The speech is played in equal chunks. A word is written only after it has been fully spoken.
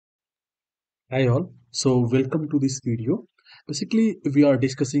Hi all. So welcome to this video. Basically, we are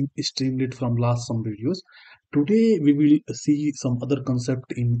discussing Streamlit from last some videos. Today we will see some other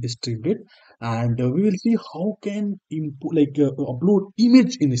concept in Streamlit, and we will see how can upload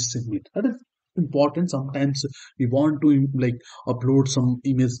image in Streamlit. That is important. Sometimes we want to upload some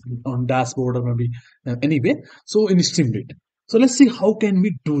image on dashboard or maybe anyway. So in Streamlit. So let's see how can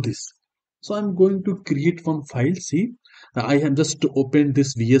we do this. So I'm going to create one file. See, I have just opened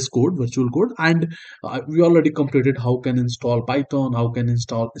this VS Code, virtual code, and we already completed how can install Python, how can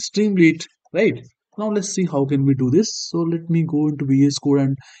install Streamlit, right? Now let's see how can we do this. So let me go into VS Code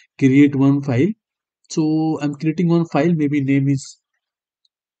and create one file. So I'm creating one file, maybe name is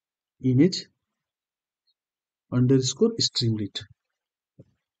image underscore Streamlit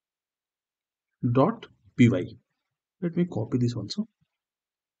dot py. Let me copy this also.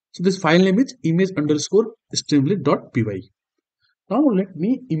 So this file name is image underscore Streamlit dot py. Now let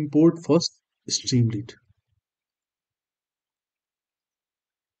me import first Streamlit,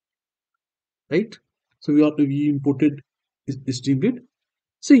 right? So we imported Streamlit.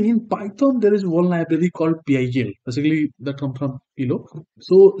 See, in Python there is one library called PIL. Basically, that comes from Pilo.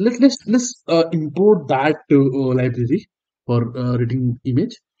 So let's import that library for reading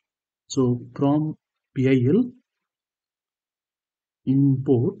image. So from PIL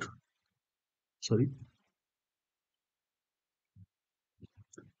import, sorry,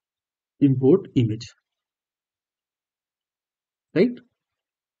 import image, right?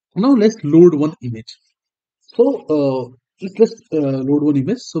 Now let's load one image. So let's load one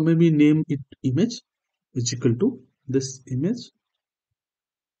image. So maybe name it image is equal to this image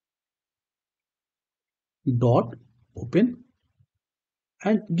dot open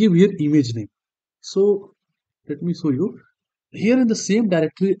and give here image name. So let me show you. Here in the same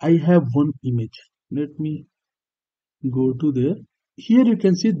directory, I have one image. Let me go to there. Here you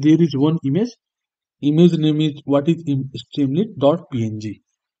can see there is one image. Image name is what is streamlit.png.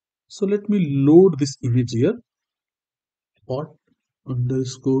 So let me load this image here. What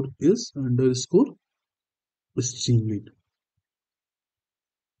underscore is underscore streamlit.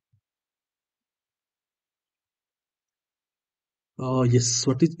 Yes,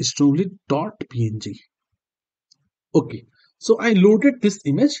 what is streamlit.png. Okay, so I loaded this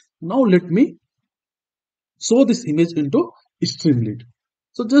image. Now let me show this image into Streamlit.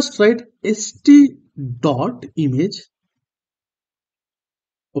 So just write st dot image,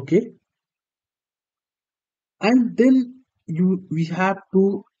 okay, and then we have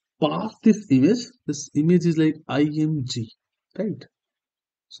to pass this image. This image is like img, right?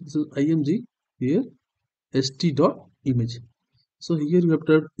 So this is img here st dot image. So here you have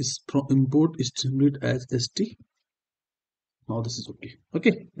to import Streamlit as st. Now this is okay.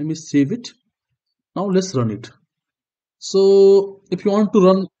 Okay, let me save it. Now let's run it. So if you want to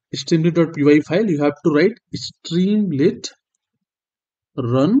run streamlit.py file, you have to write streamlit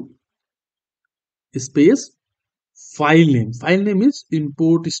run space file name. File name is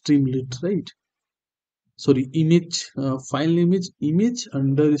import streamlit, right? Sorry, image. File name is image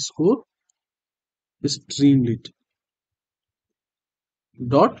underscore streamlit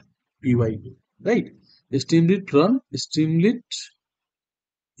dot py, right? Streamlit run streamlit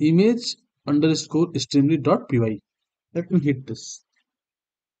image underscore streamlit dot py. Let me hit this.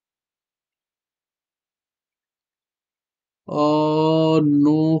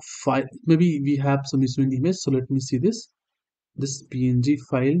 No file. Maybe we have some issue in image. So let me see this. This PNG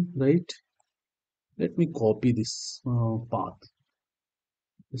file, right? Let me copy this path.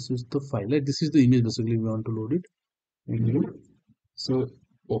 This is the file. Like this is the image. Basically, we want to load it. So,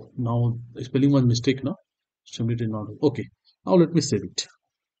 oh, now spelling was mistake. Now, submit it not okay. Now let me save it.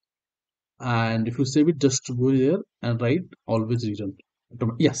 And if you save it, just go there and write always return.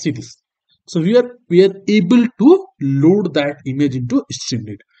 Yeah, see this. So we are able to load that image into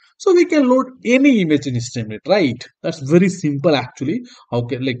Streamlit. So we can load any image in Streamlit, right? That's very simple actually. How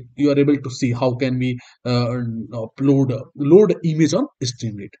can like you are able to see how can we upload load image on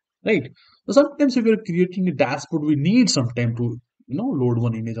Streamlit, right? So sometimes if you're creating a dashboard, we need some time to load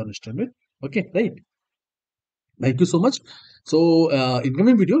one image on Streamlit. Okay, right? Thank you so much. So in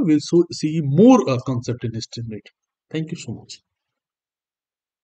coming video, we'll see more concept in Streamlit. Thank you so much.